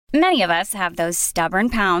Many of us have those stubborn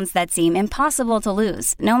pounds that seem impossible to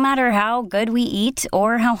lose, no matter how good we eat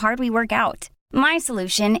or how hard we work out. My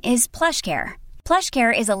solution is PlushCare.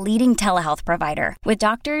 PlushCare is a leading telehealth provider with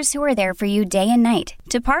doctors who are there for you day and night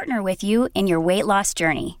to partner with you in your weight loss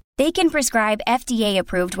journey. They can prescribe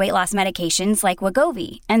FDA-approved weight loss medications like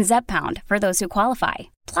Wegovy and Zepbound for those who qualify.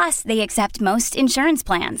 Plus, they accept most insurance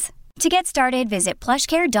plans. To get started, visit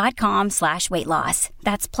plushcare.com/weightloss.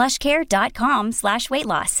 That's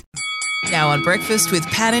plushcare.com/weightloss. Now on Breakfast with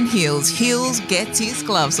Pat and Heels, Heels gets his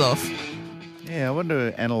gloves off. Yeah, I want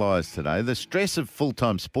to analyse today the stress of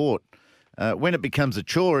full-time sport. When it becomes a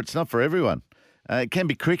chore, it's not for everyone. It can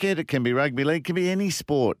be cricket, it can be rugby league, it can be any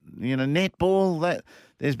sport. You know, netball,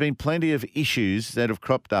 there's been plenty of issues that have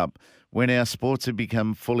cropped up when our sports have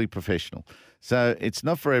become fully professional. So it's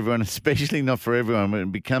not for everyone, especially not for everyone when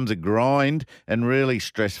it becomes a grind and really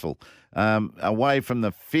stressful. Away from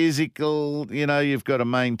the physical, you know, you've got to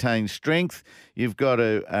maintain strength. You've got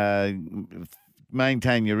to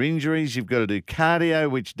maintain your injuries. You've got to do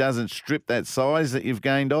cardio, which doesn't strip that size that you've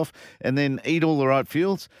gained off, and then eat all the right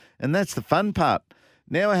fuels. And that's the fun part.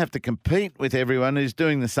 Now I have to compete with everyone who's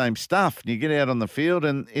doing the same stuff. You get out on the field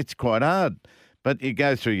and it's quite hard. But you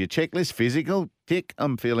go through your checklist, physical, tick,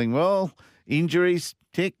 I'm feeling well. Injuries,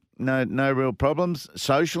 tick, no real problems.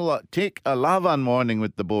 Social, tick, I love unwinding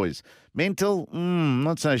with the boys. Mental,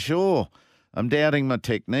 not so sure. I'm doubting my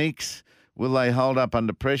techniques. Will they hold up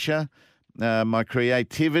under pressure? My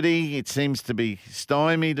creativity, it seems to be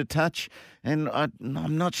stymied a touch. And I'm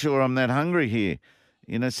not sure I'm that hungry here.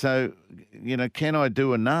 You know, so, you know, can I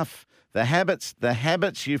do enough? The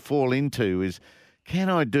habits you fall into is, can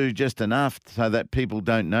I do just enough so that people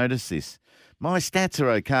don't notice this? My stats are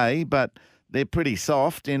okay, but they're pretty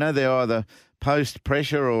soft. You know, they're either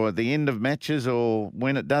post-pressure or at the end of matches or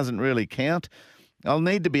when it doesn't really count. I'll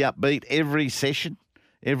need to be upbeat every session,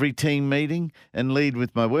 every team meeting, and lead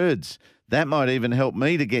with my words. That might even help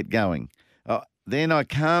me to get going. Then I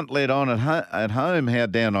can't let on at home how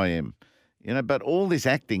down I am. You know, but all this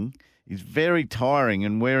acting is very tiring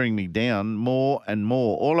and wearing me down more and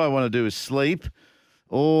more. All I want to do is sleep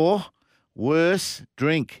or, worse,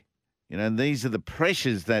 drink. You know, and these are the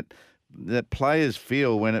pressures that players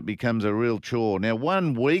feel when it becomes a real chore. Now,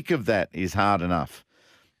 1 week of that is hard enough,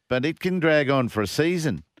 but it can drag on for a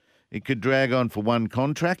season. It could drag on for one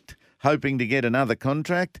contract, hoping to get another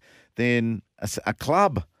contract, then a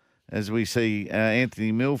club, as we see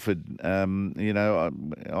Anthony Milford. You know,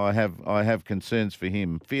 I have concerns for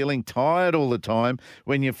him. Feeling tired all the time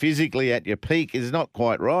when you're physically at your peak is not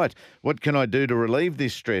quite right. What can I do to relieve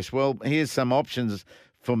this stress? Well, here's some options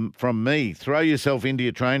from me. Throw yourself into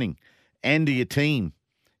your training and to your team.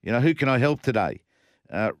 You know, who can I help today?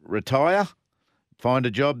 Retire. Find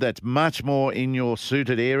a job that's much more in your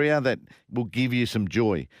suited area that will give you some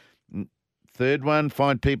joy. Third one,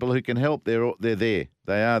 find people who can help. They're there.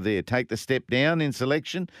 They are there. Take the step down in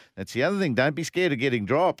selection. That's the other thing. Don't be scared of getting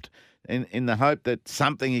dropped in the hope that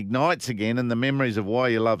something ignites again and the memories of why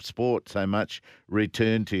you love sport so much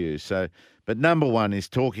return to you. So, but number one is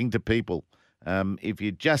talking to people. If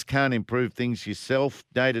you just can't improve things yourself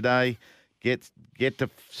day to day, get to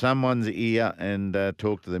someone's ear and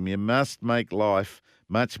talk to them. You must make life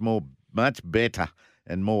much better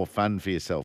and more fun for yourself.